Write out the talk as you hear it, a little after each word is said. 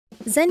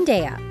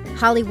Zendaya,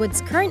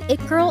 Hollywood's current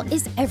it girl,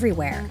 is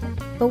everywhere.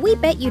 But we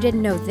bet you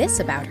didn't know this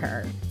about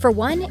her. For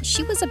one,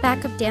 she was a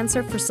backup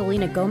dancer for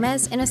Selena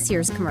Gomez in a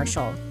Sears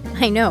commercial.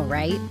 I know,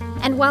 right?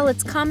 And while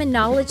it's common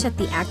knowledge that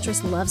the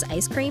actress loves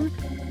ice cream,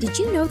 did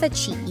you know that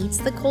she eats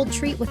the cold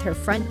treat with her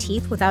front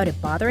teeth without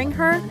it bothering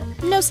her?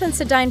 No sense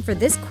to dine for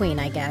this queen,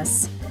 I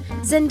guess.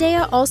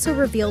 Zendaya also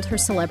revealed her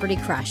celebrity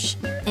crush,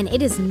 and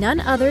it is none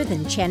other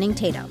than Channing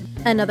Tatum.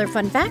 Another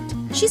fun fact,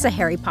 she's a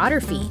Harry Potter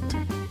fiend.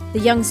 The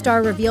young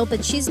star revealed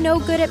that she's no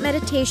good at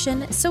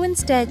meditation, so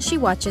instead she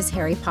watches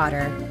Harry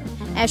Potter.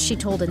 As she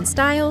told in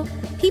Style,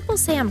 "People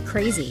say I'm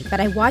crazy, but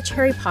I watch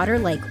Harry Potter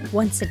like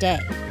once a day.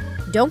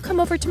 Don't come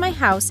over to my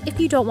house if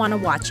you don't want to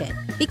watch it,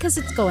 because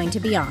it's going to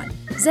be on."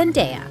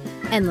 Zendaya,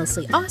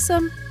 endlessly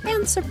awesome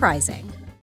and surprising.